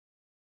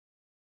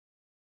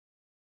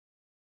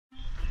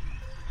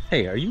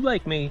Hey, are you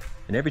like me?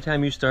 And every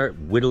time you start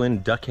whittling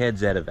duck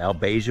heads out of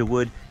albasia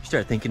wood, you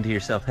start thinking to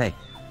yourself, hey,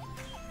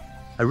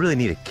 I really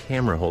need a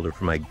camera holder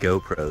for my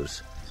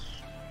GoPros.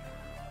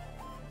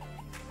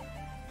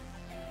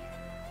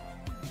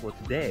 Well,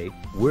 today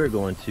we're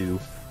going to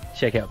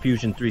check out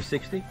Fusion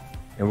 360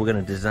 and we're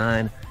going to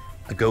design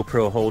a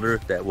GoPro holder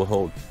that will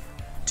hold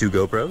 2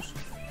 GoPros.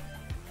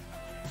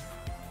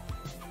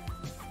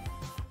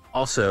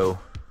 Also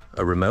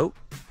a remote,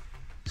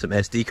 some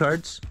SD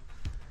cards,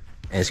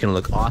 and it's gonna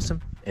look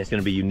awesome, and it's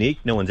gonna be unique.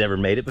 No one's ever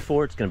made it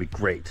before. It's gonna be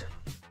great.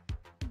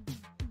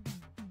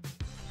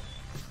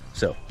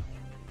 So,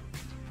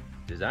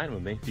 design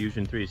with me,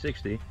 Fusion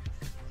 360.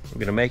 I'm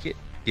gonna make it,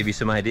 give you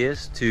some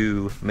ideas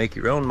to make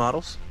your own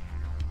models.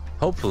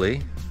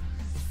 Hopefully,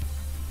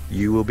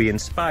 you will be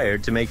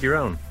inspired to make your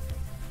own.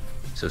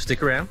 So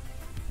stick around.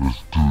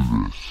 Let's do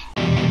this.